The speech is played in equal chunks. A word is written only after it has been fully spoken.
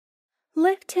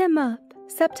Lift him up,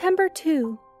 September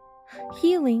 2.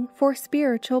 Healing for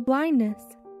spiritual blindness.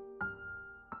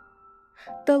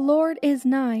 The Lord is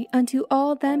nigh unto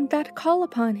all them that call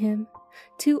upon him,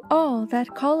 to all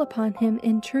that call upon him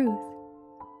in truth.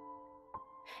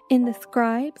 In the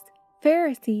scribes,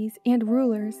 Pharisees, and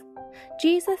rulers,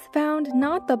 Jesus found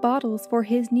not the bottles for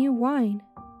his new wine.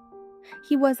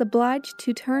 He was obliged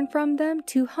to turn from them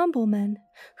to humble men,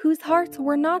 whose hearts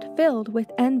were not filled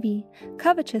with envy,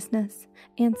 covetousness,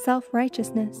 and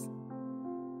self-righteousness.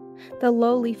 The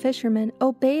lowly fishermen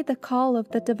obeyed the call of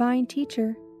the divine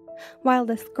teacher, while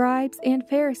the scribes and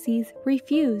Pharisees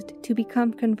refused to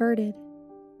become converted.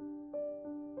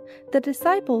 The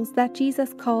disciples that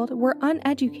Jesus called were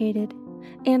uneducated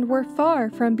and were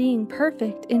far from being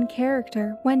perfect in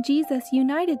character when Jesus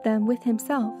united them with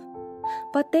himself,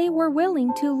 but they were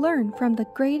willing to learn from the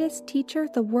greatest teacher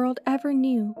the world ever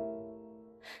knew.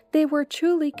 They were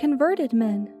truly converted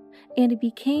men, and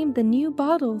became the new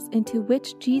bottles into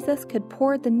which Jesus could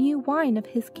pour the new wine of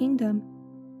his kingdom.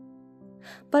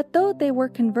 But though they were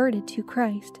converted to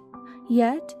Christ,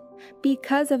 yet,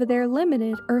 because of their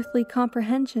limited earthly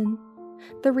comprehension,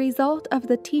 the result of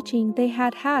the teaching they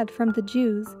had had from the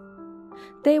Jews,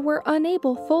 they were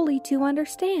unable fully to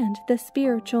understand the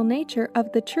spiritual nature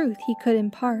of the truth he could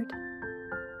impart.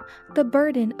 The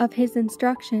burden of his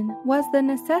instruction was the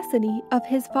necessity of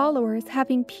his followers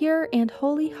having pure and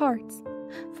holy hearts,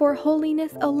 for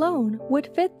holiness alone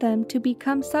would fit them to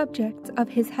become subjects of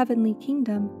his heavenly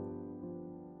kingdom.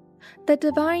 The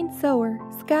divine sower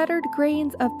scattered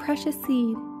grains of precious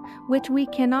seed, which we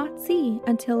cannot see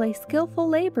until a skillful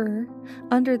laborer,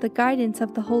 under the guidance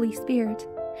of the Holy Spirit,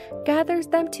 gathers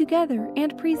them together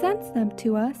and presents them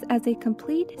to us as a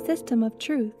complete system of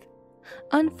truth,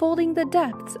 unfolding the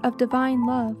depths of divine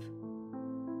love.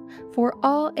 For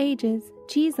all ages,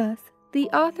 Jesus, the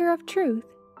author of truth,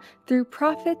 through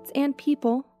prophets and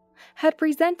people, had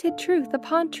presented truth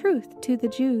upon truth to the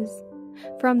Jews,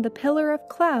 from the pillar of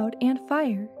cloud and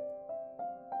fire.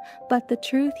 But the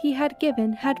truth he had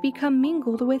given had become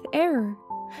mingled with error,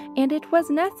 and it was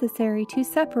necessary to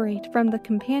separate from the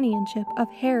companionship of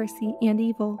heresy and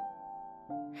evil.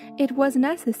 It was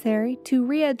necessary to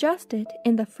readjust it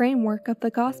in the framework of the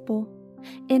gospel,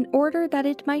 in order that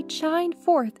it might shine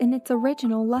forth in its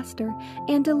original luster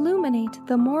and illuminate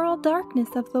the moral darkness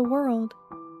of the world.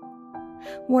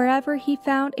 Wherever he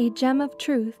found a gem of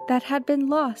truth that had been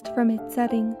lost from its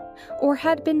setting, or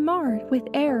had been marred with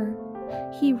error,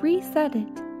 he reset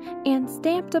it, and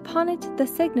stamped upon it the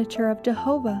signature of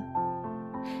Jehovah.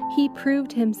 He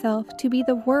proved himself to be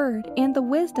the Word and the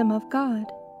wisdom of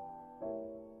God.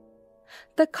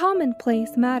 The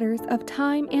commonplace matters of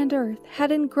time and earth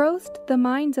had engrossed the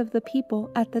minds of the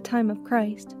people at the time of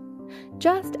Christ,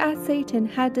 just as Satan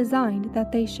had designed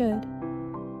that they should.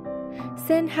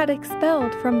 Sin had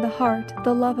expelled from the heart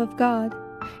the love of God,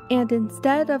 and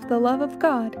instead of the love of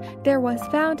God, there was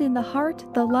found in the heart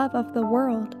the love of the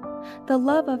world, the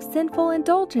love of sinful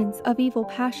indulgence of evil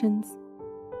passions.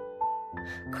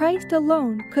 Christ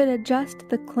alone could adjust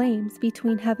the claims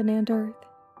between heaven and earth.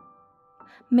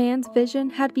 Man's vision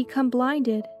had become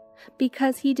blinded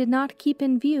because he did not keep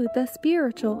in view the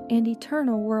spiritual and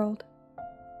eternal world.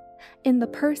 In the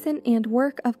person and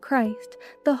work of Christ,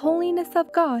 the holiness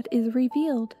of God is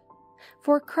revealed,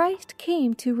 for Christ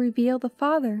came to reveal the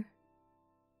Father.